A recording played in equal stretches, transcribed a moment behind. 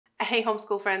Hey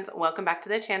homeschool friends, welcome back to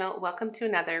the channel. Welcome to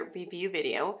another review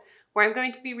video where I'm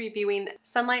going to be reviewing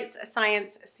Sonlight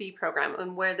Science C program,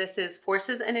 and where this is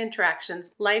Forces and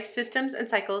Interactions, Life Systems and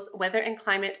Cycles, Weather and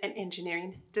Climate, and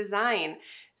Engineering Design.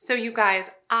 So you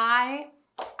guys, I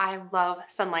love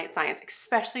Sonlight Science,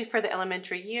 especially for the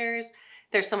elementary years.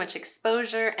 There's so much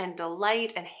exposure and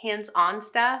delight and hands-on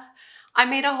stuff. I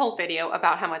made a whole video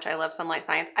about how much I love Sonlight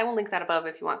Science. I will link that above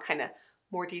if you want kind of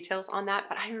more details on that,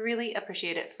 but I really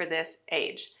appreciate it for this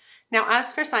age. Now,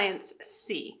 as for Science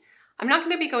C, I'm not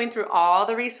going to be going through all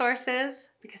the resources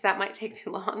because that might take too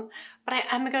long, but I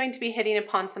am going to be hitting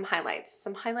upon some highlights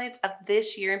of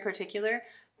this year in particular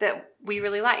that we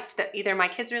really liked, that either my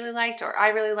kids really liked or I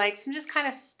really liked, some just kind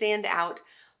of stand out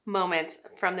moments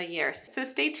from the year. So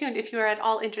stay tuned if you are at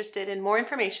all interested in more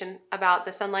information about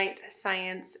the Sonlight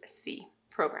Science C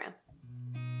program.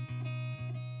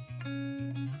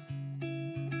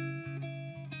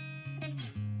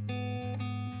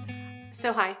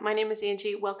 So hi, my name is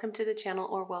Angie. Welcome to the channel,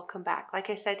 or welcome back.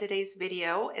 Like I said, today's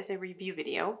video is a review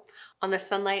video on the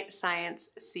Sonlight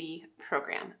Science C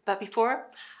program. But before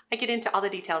I get into all the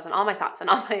details and all my thoughts and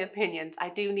all my opinions, I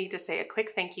do need to say a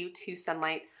quick thank you to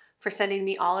Sonlight for sending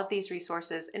me all of these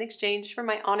resources in exchange for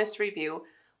my honest review,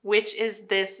 which is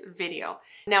this video.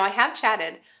 Now, I have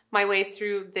chatted my way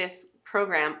through this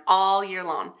program all year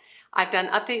long. I've done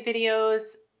update videos,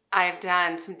 I've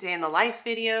done some day in the life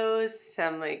videos,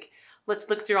 some let's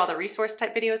look through all the resource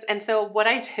type videos. And so what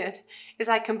I did is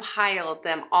I compiled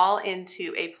them all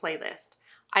into a playlist.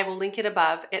 I will link it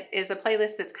above. It is a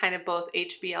playlist that's kind of both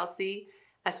HBLC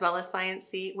as well as Science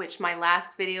C, which my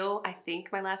last video, I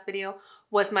think my last video,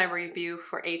 was my review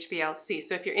for HBLC.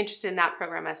 So if you're interested in that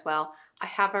program as well, I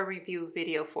have a review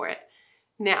video for it.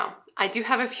 Now, I do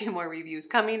have a few more reviews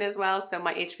coming as well, so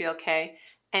my HBLK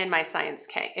and my Science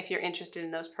K, if you're interested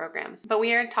in those programs. But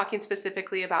we are talking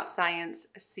specifically about Science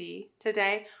C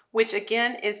today, which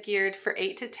again is geared for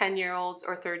 8 to 10-year-olds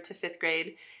or 3rd to 5th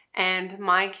grade. And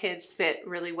my kids fit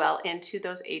really well into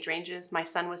those age ranges. My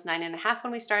son was 9.5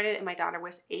 when we started, and my daughter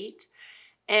was 8.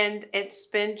 And it's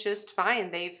been just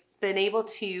fine. They've been able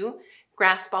to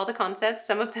grasp all the concepts.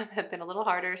 Some of them have been a little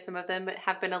harder, some of them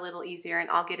have been a little easier, and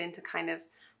I'll get into kind of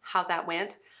how that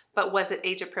went. But was it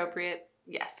age appropriate?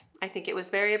 Yes, I think it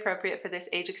was very appropriate for this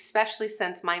age, especially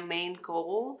since my main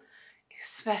goal,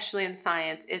 especially in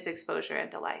science, is exposure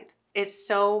and delight. It's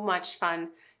so much fun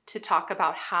to talk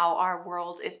about how our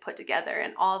world is put together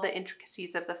and all the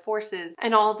intricacies of the forces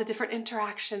and all the different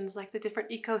interactions, like the different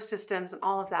ecosystems and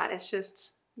all of that. It's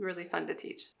just really fun to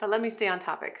teach. But let me stay on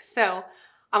topic. So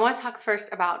I want to talk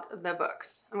first about the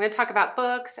books. I'm going to talk about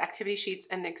books, activity sheets,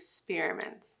 and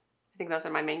experiments. I think those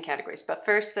are my main categories, but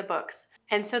first the books.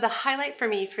 And so the highlight for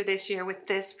me for this year with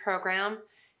this program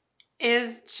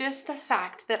is just the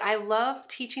fact that I love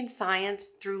teaching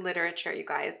science through literature, you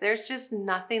guys. There's just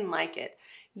nothing like it.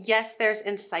 Yes, there's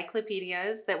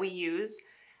encyclopedias that we use,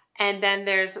 and then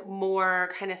there's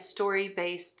more kind of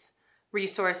story-based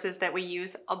resources that we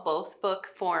use, both book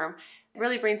form. It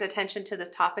really brings attention to the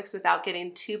topics without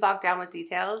getting too bogged down with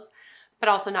details, but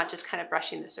also not just kind of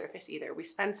brushing the surface either. We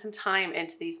spend some time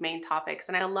into these main topics.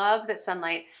 And I love that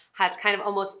Sonlight has kind of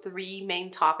almost 3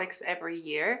 main topics every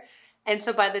year. And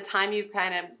so by the time you've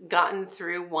kind of gotten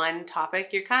through one topic,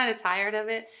 you're kind of tired of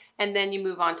it. And then you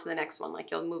move on to the next one.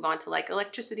 Like you'll move on to like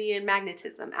electricity and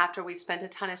magnetism after we've spent a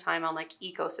ton of time on like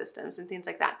ecosystems and things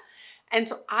like that. And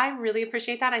so I really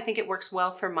appreciate that. I think it works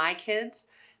well for my kids.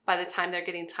 By the time they're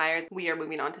getting tired, we are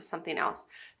moving on to something else.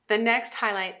 The next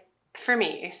highlight for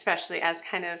me, especially as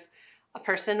kind of a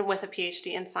person with a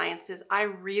PhD in sciences, I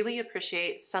really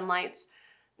appreciate Sonlight's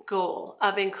goal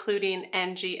of including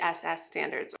NGSS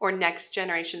standards, or next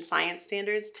generation science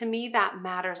standards. To me, that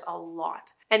matters a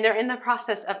lot. And they're in the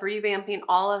process of revamping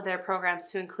all of their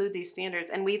programs to include these standards.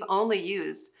 And we've only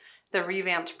used the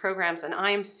revamped programs, and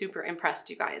I am super impressed,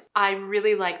 you guys. I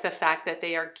really like the fact that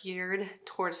they are geared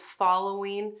towards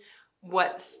following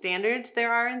what standards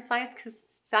there are in science,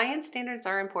 because science standards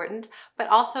are important, but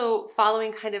also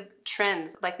following kind of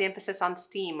trends like the emphasis on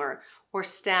STEAM or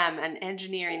STEM and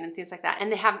engineering and things like that.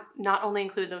 And they have not only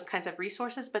included those kinds of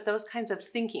resources, but those kinds of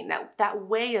thinking, that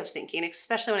way of thinking,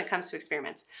 especially when it comes to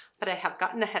experiments. But I have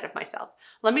gotten ahead of myself.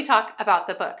 Let me talk about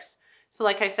the books. So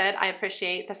like I said, I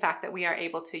appreciate the fact that we are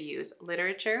able to use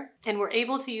literature, and we're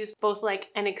able to use both like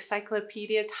an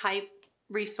encyclopedia type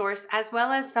resource as well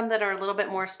as some that are a little bit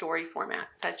more story format,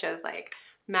 such as like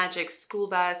Magic School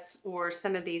Bus, or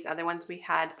some of these other ones. We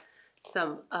had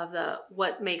some of the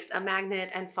What Makes a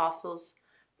Magnet and Fossils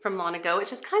from long ago. It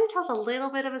just kind of tells a little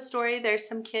bit of a story. There's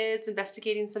some kids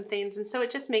investigating some things, and so it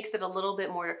just makes it a little bit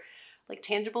more like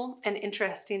tangible and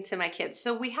interesting to my kids.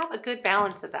 So we have a good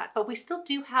balance of that, but we still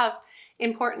do have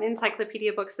important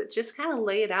encyclopedia books that just kind of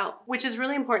lay it out, which is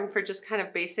really important for just kind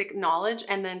of basic knowledge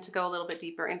and then to go a little bit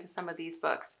deeper into some of these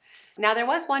books. Now, there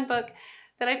was one book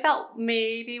that I felt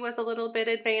maybe was a little bit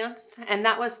advanced, and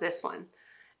that was this one.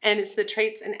 And it's the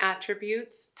Traits and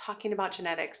Attributes, talking about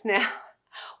genetics. Now,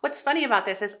 what's funny about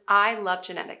this is I love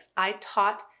genetics. I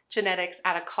taught genetics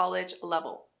at a college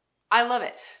level. I love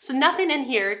it. So nothing in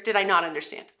here did I not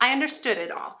understand. I understood it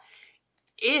all.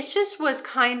 It just was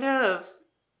kind of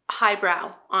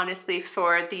highbrow, honestly,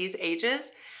 for these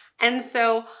ages. And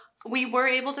so we were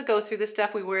able to go through this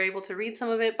stuff. We were able to read some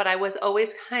of it, but I was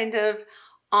always kind of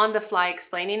on the fly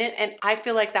explaining it. And I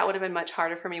feel like that would have been much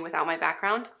harder for me without my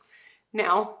background.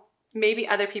 Now, maybe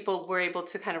other people were able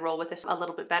to kind of roll with this a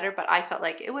little bit better, but I felt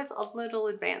like it was a little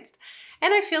advanced.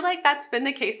 And I feel like that's been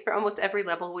the case for almost every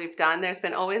level we've done. There's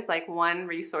been always like one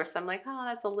resource I'm like, oh,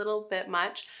 that's a little bit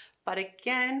much. But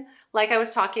again, like I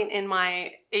was talking in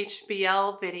my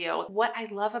HBL video, what I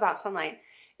love about Sonlight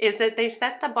is that they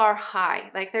set the bar high.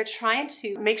 Like they're trying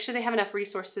to make sure they have enough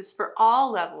resources for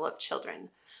all level of children,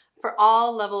 for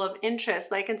all level of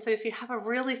interest. Like, and so if you have a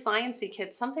really sciencey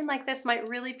kid, something like this might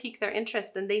really pique their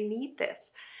interest and they need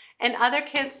this. And other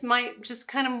kids might just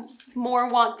kind of more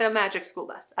want the magic school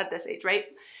bus at this age, right?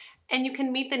 And you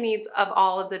can meet the needs of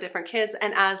all of the different kids.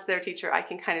 And as their teacher, I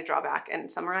can kind of draw back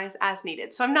and summarize as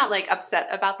needed. So I'm not like upset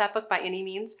about that book by any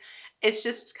means. It's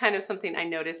just kind of something I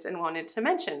noticed and wanted to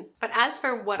mention. But as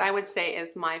for what I would say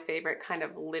is my favorite kind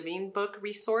of living book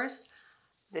resource,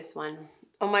 this one.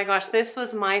 Oh my gosh, this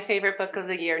was my favorite book of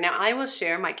the year. Now I will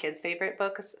share my kids' favorite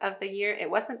books of the year.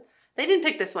 They didn't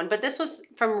pick this one, but this was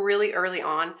from really early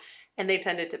on and they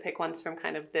tended to pick ones from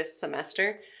kind of this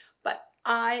semester. But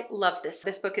I love this.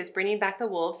 This book is Bringing Back the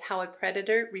Wolves, How a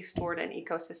Predator Restored an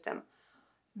Ecosystem.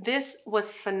 This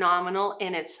was phenomenal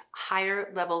in its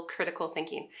higher level critical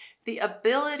thinking. The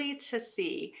ability to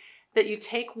see that you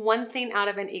take one thing out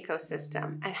of an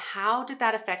ecosystem and how did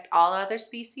that affect all other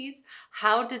species?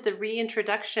 How did the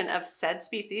reintroduction of said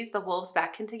species, the wolves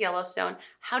back into Yellowstone,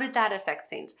 how did that affect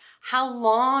things? How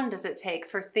long does it take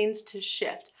for things to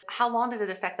shift? How long does it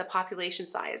affect the population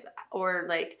size? Or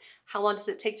like, how long does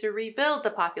it take to rebuild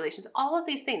the populations? All of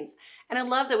these things. And I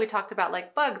love that we talked about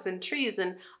like bugs and trees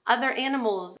and other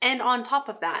animals. And on top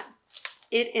of that,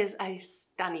 it is a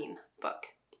stunning book.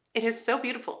 It is so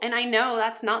beautiful. And I know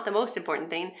that's not the most important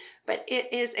thing, but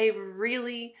it is a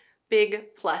really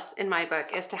big plus in my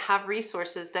book is to have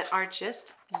resources that are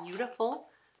just beautiful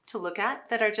to look at,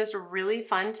 that are just really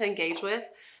fun to engage with,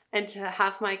 and to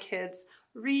have my kids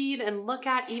read and look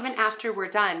at even after we're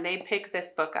done. They pick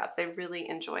this book up. They really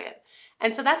enjoy it.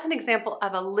 And so that's an example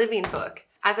of a living book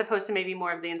as opposed to maybe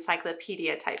more of the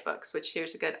encyclopedia type books, which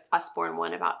here's a good Usborne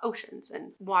one about oceans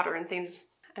and water and things.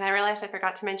 And I realized I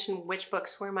forgot to mention which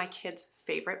books were my kids'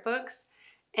 favorite books,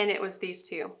 and it was these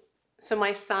two. So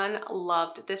my son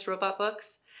loved this robot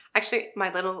books. Actually,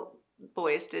 my little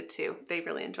boys did too. They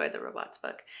really enjoyed the robots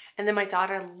book. And then my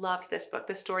daughter loved this book,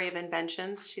 The Story of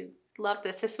Inventions. She loved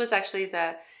this. This was actually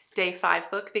the day 5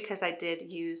 book because I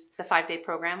did use the 5-day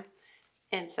program.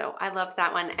 And so I loved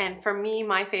that one. And for me,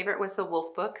 my favorite was the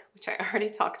Wolf book, which I already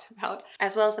talked about,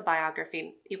 as well as the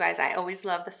biography. You guys, I always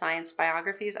love the science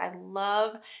biographies. I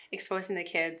love exposing the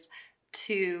kids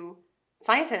to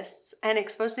scientists and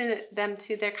exposing them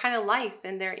to their kind of life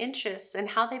and their interests and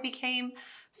how they became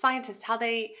scientists, how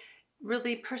they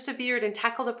really persevered and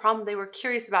tackled a problem they were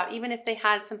curious about, even if they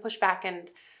had some pushback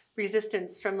and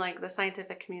resistance from like the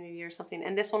scientific community or something.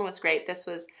 And this one was great. This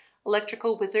was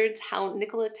Electrical Wizards, How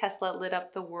Nikola Tesla Lit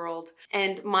Up the World.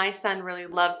 And my son really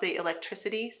loved the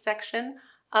electricity section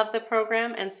of the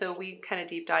program. And so we kind of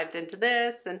deep dived into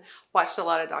this and watched a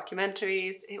lot of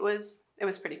documentaries. It was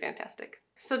pretty fantastic.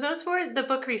 So those were the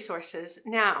book resources.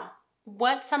 Now,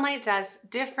 what Sonlight does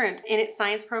different in its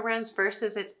science programs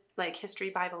versus its like history,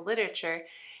 Bible, literature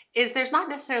is there's not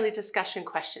necessarily discussion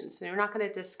questions. You're not going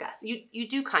to discuss. You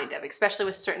do kind of, especially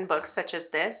with certain books such as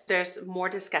this. There's more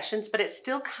discussions, but it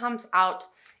still comes out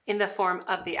in the form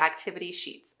of the activity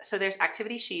sheets. So there's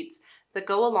activity sheets that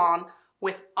go along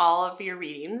with all of your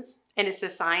readings, and it's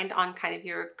assigned on kind of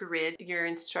your grid, your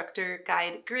instructor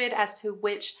guide grid as to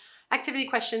which activity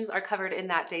questions are covered in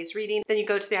that day's reading. Then you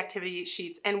go to the activity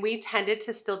sheets, and we tended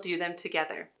to still do them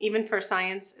together. Even for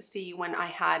Science C, when I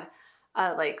had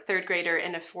like 3rd grader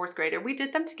and a 4th grader, we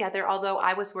did them together, although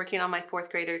I was working on my 4th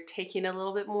grader, taking a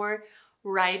little bit more,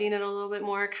 writing it a little bit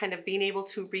more, kind of being able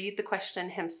to read the question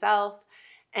himself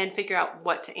and figure out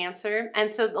what to answer. And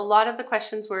so a lot of the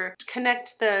questions were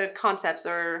connect the concepts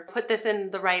or put this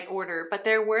in the right order, but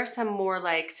there were some more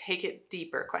like take it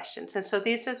deeper questions. And so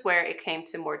this is where it came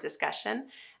to more discussion.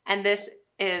 And this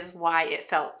is why it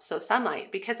felt so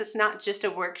Sonlight, because it's not just a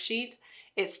worksheet.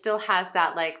 It still has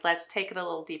that like, let's take it a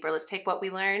little deeper. Let's take what we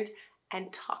learned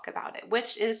and talk about it,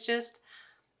 which is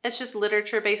it's just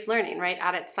literature-based learning, right,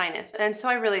 at its finest. And so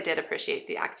I really did appreciate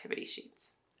the activity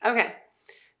sheets. Okay.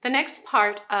 The next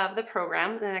part of the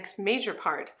program, the next major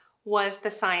part, was the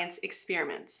science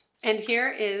experiments. And here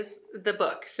is the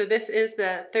book. So this is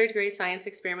the 3rd grade science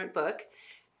experiment book,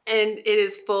 and it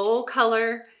is full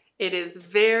color. It is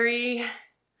very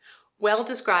well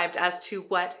described as to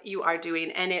what you are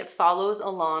doing, and it follows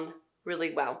along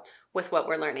really well with what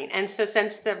we're learning. And so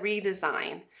since the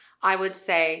redesign, I would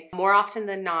say more often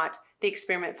than not, the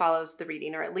experiment follows the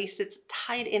reading, or at least it's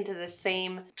tied into the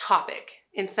same topic.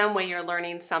 In some way, you're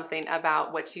learning something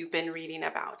about what you've been reading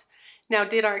about. Now,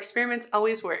 did our experiments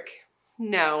always work?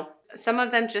 No. Some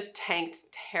of them just tanked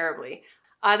terribly.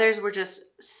 Others were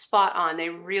just spot on. They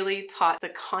really taught the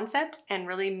concept and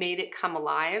really made it come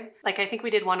alive. Like I think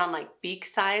we did one on like beak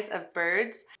size of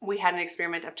birds. We had an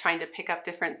experiment of trying to pick up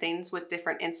different things with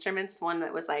different instruments. One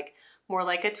that was like more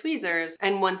like a tweezers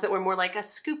and ones that were more like a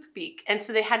scoop beak. And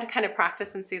so they had to kind of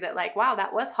practice and see that like, wow,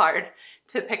 that was hard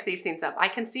to pick these things up. I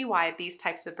can see why these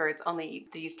types of birds only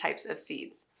eat these types of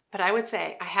seeds. But I would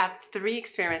say I have 3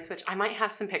 experiments, which I might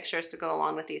have some pictures to go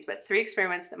along with these, but 3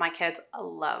 experiments that my kids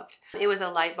loved. It was a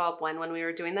light bulb one when we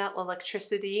were doing that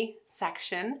electricity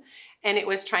section, and it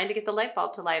was trying to get the light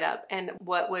bulb to light up and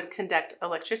what would conduct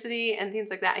electricity and things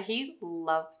like that. And he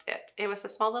loved it. It was a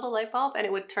small little light bulb and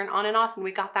it would turn on and off, and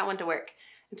we got that one to work.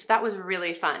 And so that was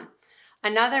really fun.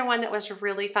 Another one that was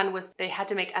really fun was they had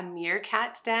to make a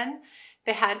meerkat den.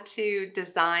 They had to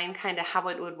design kind of how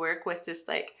it would work with just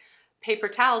like paper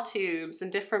towel tubes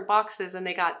and different boxes, and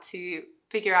they got to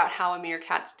figure out how a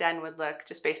meerkat's den would look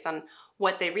just based on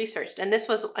what they researched. And this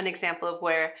was an example of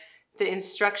where the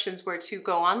instructions were to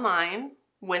go online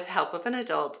with help of an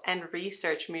adult and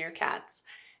research meerkats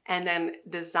and then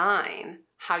design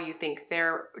how you think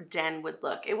their den would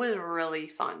look. It was really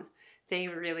fun. They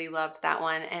really loved that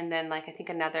one. And then like I think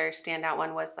another standout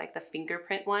one was like the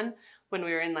fingerprint one when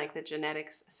we were in like the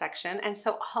genetics section. And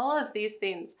so all of these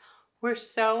things were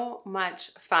so much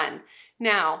fun.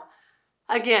 Now,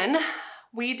 again,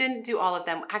 we didn't do all of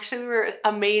them. Actually, we were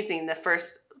amazing the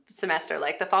first semester,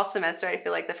 like the fall semester. I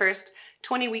feel like the first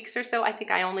 20 weeks or so, I think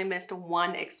I only missed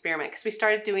 1 experiment because we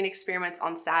started doing experiments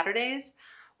on Saturdays,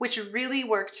 which really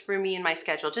worked for me in my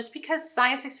schedule just because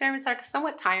science experiments are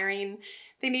somewhat tiring.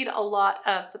 They need a lot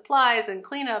of supplies and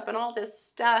cleanup and all this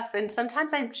stuff. And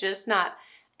sometimes I'm just not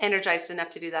energized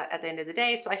enough to do that at the end of the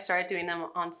day. So I started doing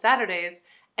them on Saturdays.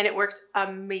 And it worked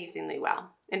amazingly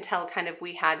well until kind of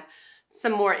we had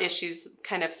some more issues,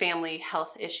 kind of family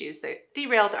health issues that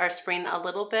derailed our spring a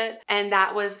little bit. And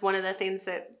that was one of the things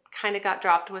that kind of got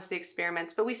dropped was the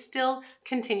experiments, but we still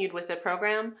continued with the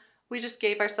program. We just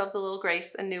gave ourselves a little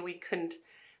grace and knew we couldn't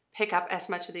pick up as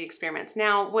much of the experiments.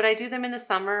 Now, would I do them in the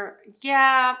summer?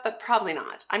 Yeah, but probably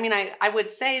not. I mean, I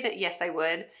would say that yes, I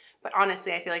would, but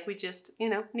honestly, I feel like we just,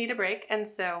 need a break. And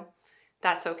so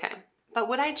that's okay. But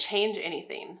would I change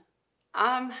anything?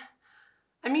 I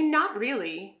mean, not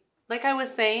really. Like I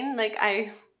was saying, like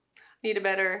I need a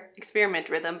better experiment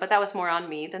rhythm, but that was more on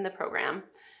me than the program.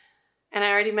 And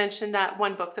I already mentioned that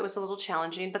one book that was a little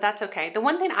challenging, but that's okay. The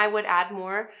one thing I would add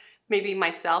more, maybe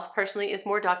myself personally, is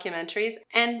more documentaries.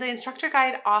 And the instructor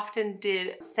guide often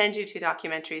did send you to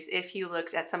documentaries if you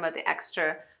looked at some of the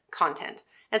extra content.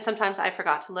 And sometimes I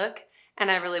forgot to look. And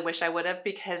I really wish I would have,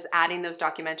 because adding those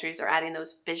documentaries or adding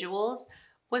those visuals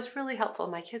was really helpful.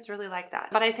 My kids really like that.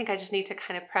 But I think I just need to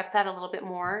kind of prep that a little bit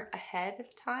more ahead of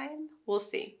time. We'll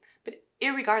see. But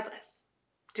irregardless,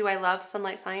 do I love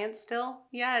Sonlight Science still?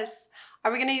 Yes.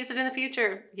 Are we going to use it in the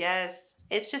future? Yes.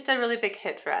 It's just a really big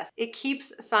hit for us. It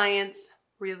keeps science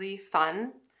really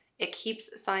fun. It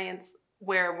keeps science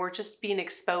where we're just being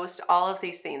exposed to all of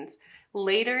these things.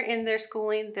 Later in their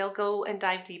schooling, they'll go and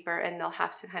dive deeper and they'll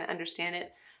have to kind of understand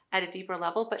it at a deeper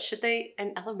level. But should they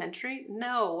in elementary?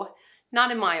 No, not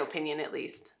in my opinion, at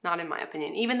least. Not in my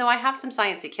opinion. Even though I have some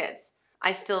sciencey kids,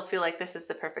 I still feel like this is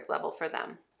the perfect level for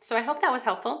them. So I hope that was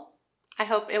helpful. I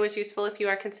hope it was useful if you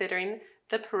are considering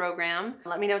the program.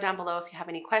 Let me know down below if you have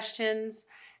any questions.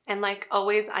 And like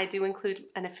always, I do include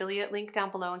an affiliate link down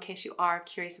below in case you are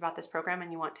curious about this program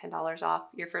and you want $10 off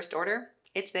your first order.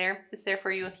 It's there. It's there for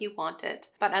you if you want it.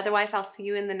 But otherwise, I'll see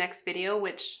you in the next video,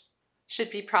 which should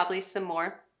be probably some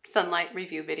more Sonlight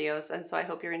review videos. And so I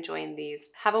hope you're enjoying these.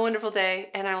 Have a wonderful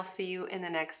day, and I will see you in the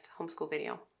next homeschool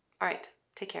video. All right.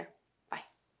 Take care.